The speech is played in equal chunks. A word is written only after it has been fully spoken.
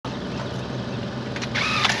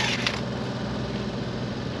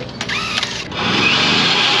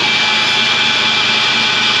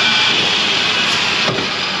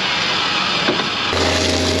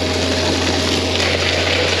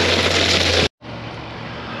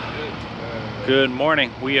Good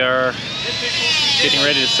morning. We are getting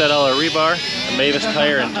ready to set all our rebar at Mavis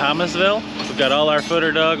Tire in Thomasville. We've got all our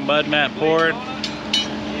footer dug, mud mat poured.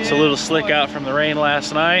 It's a little slick out from the rain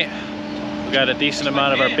last night. We've got a decent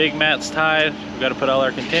amount of our big mats tied. We've got to put all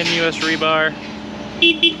our continuous rebar,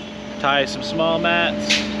 tie some small mats,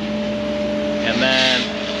 and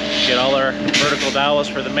then get all our vertical dowels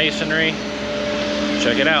for the masonry.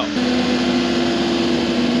 Check it out.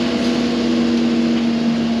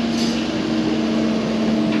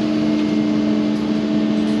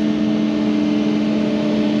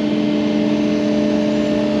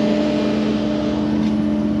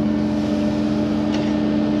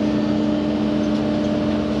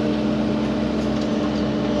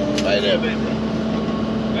 Right there, baby.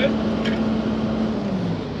 Good?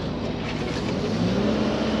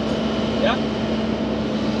 Yeah?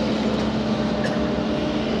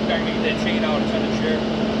 Gotta get that chain out, it's on the chair.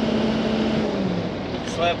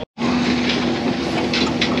 Slap.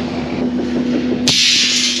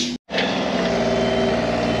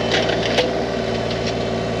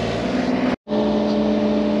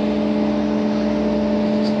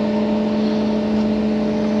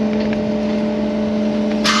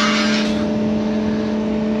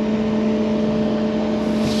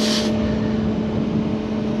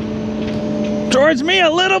 Towards me a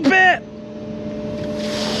little bit.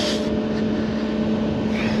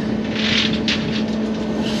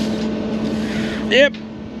 Yep.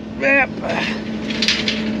 Yep.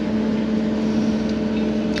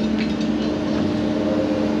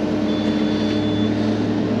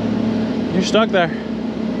 You're stuck there.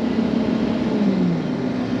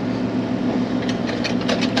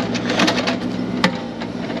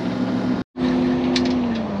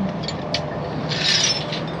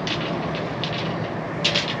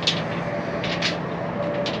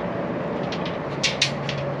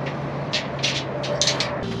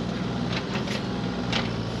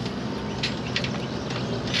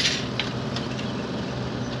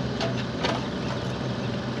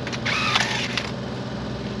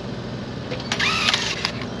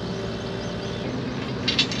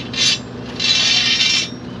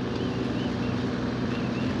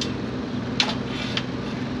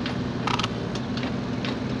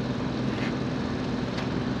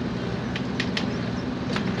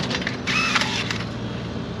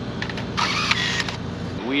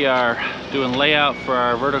 We are doing layout for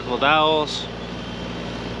our vertical dowels.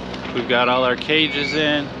 We've got all our cages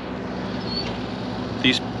in.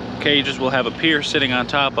 These cages will have a pier sitting on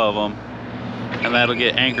top of them, and that'll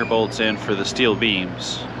get anchor bolts in for the steel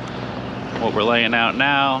beams. What we're laying out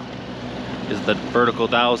now is the vertical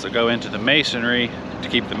dowels that go into the masonry to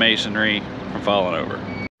keep the masonry from falling over.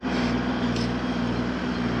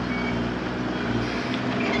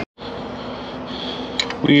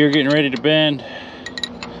 We are getting ready to bend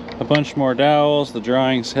a bunch more dowels. The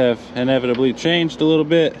drawings have inevitably changed a little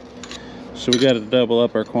bit, so we got to double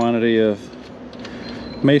up our quantity of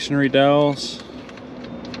masonry dowels,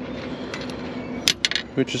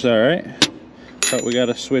 which is all right, but we got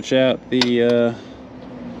to switch out the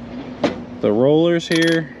rollers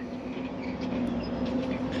here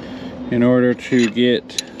in order to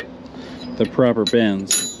get the proper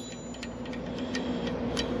bends.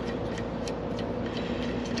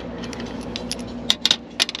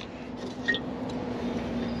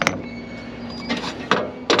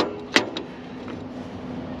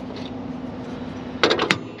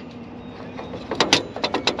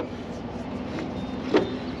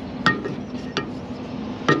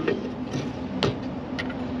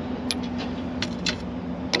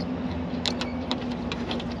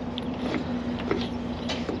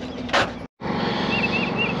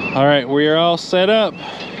 All right, we are all set up.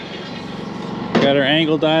 Got our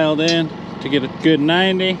angle dialed in to get a good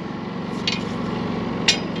 90.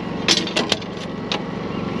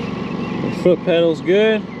 The foot pedal's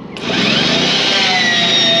good.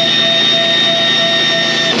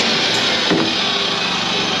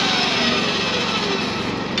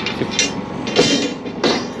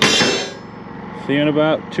 See you in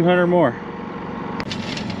about 200 more.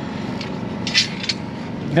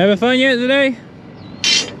 Having fun yet today?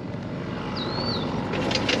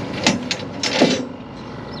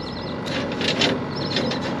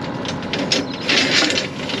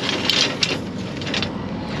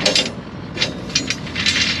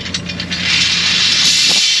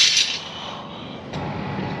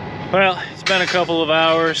 Well, it's been a couple of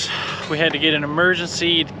hours. We had to get an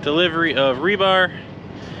emergency delivery of rebar.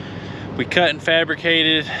 We cut and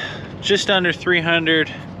fabricated just under 300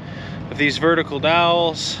 of these vertical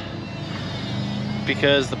dowels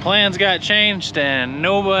because the plans got changed and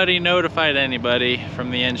nobody notified anybody from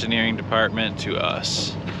the engineering department to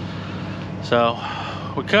us. So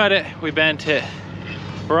we cut it, we bent it.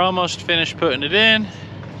 We're almost finished putting it in.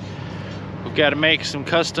 We've got to make some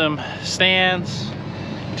custom stands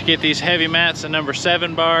to get these heavy mats in number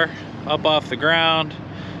 7 bar up off the ground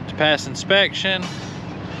to pass inspection.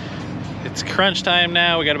 It's crunch time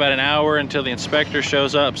now. We got about an hour until the inspector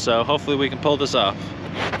shows up, so hopefully we can pull this off.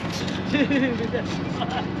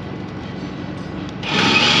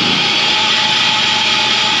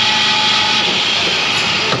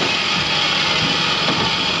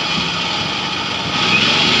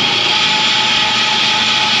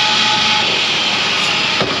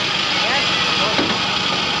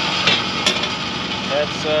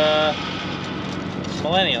 That's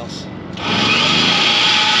millennials.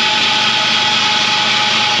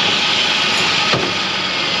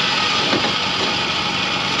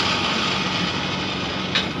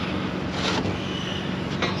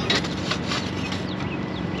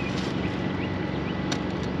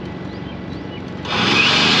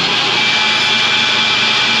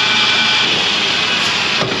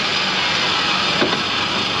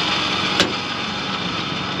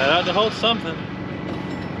 That ought to hold something.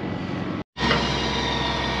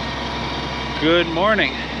 Good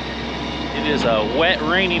morning. It is a wet,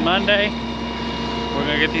 rainy Monday. We're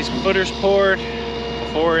gonna get these footers poured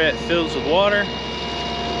before it fills with water.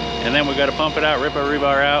 And then we gotta pump it out, rip our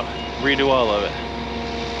rebar out, redo all of it.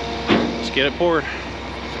 Let's get it poured.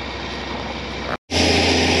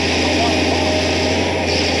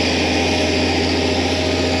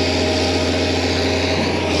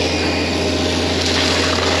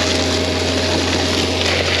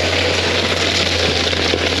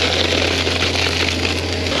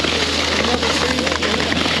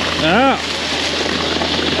 Ah.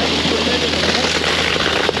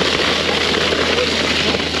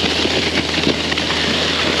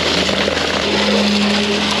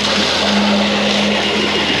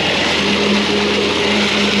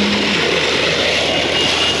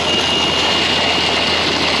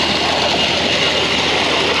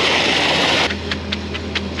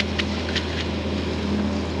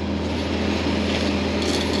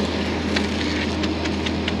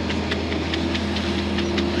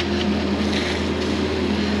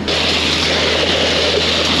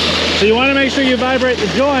 So you want to make sure you vibrate the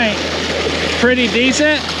joint pretty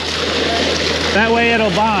decent. That way it'll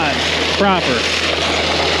bond proper.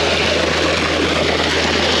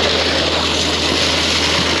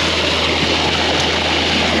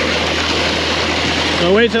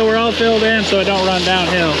 So wait till we're all filled in so it don't run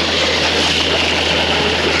downhill.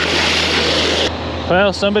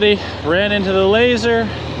 Well, somebody ran into the laser,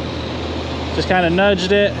 just kind of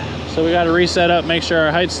nudged it. So we got to reset up, make sure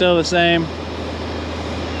our height's still the same.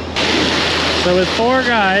 So with 4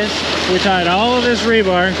 guys, we tied all of this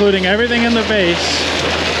rebar, including everything in the base,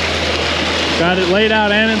 got it laid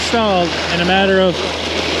out and installed in a matter of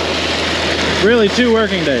really 2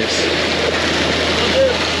 working days.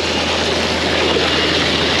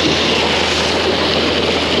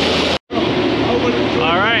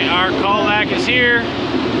 All right, our callback is here.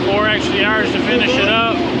 4 extra yards to finish it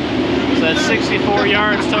up. So that's 64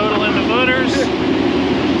 yards total in the footers.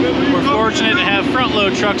 We're fortunate to have front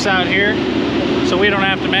load trucks out here, so we don't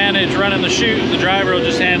have to manage running the chute. The driver will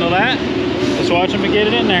just handle that. Let's watch him get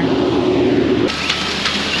it in there.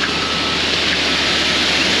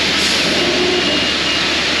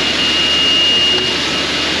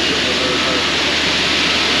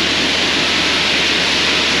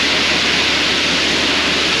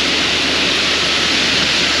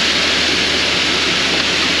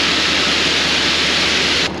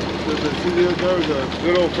 There's a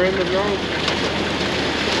good old friend of yours.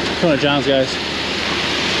 It's one of John's guys.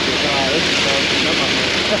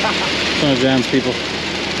 It's one of John's people. I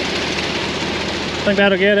think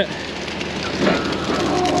that'll get it.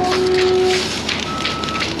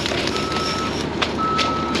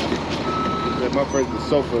 Yeah, my friend's the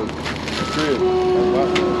sofa crib.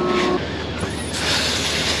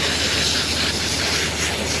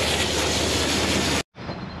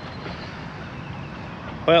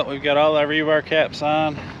 Well, we've got all our rebar caps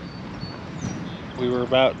on. We were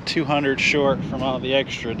about 200 short from all the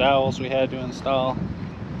extra dowels we had to install.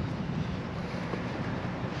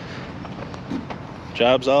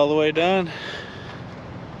 Job's all the way done.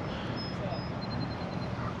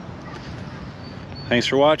 Thanks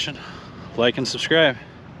for watching. Like and subscribe.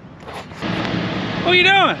 What are you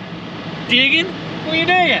doing? Digging? What are you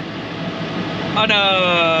digging? An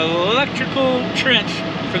electrical trench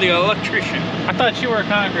for the electrician. I thought you were a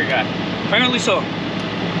concrete guy. Apparently so.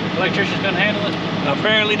 Electrician's gonna handle it?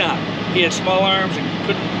 Apparently not. He had small arms and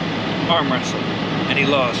couldn't arm wrestle, and he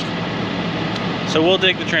lost. So we'll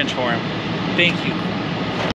dig the trench for him. Thank you.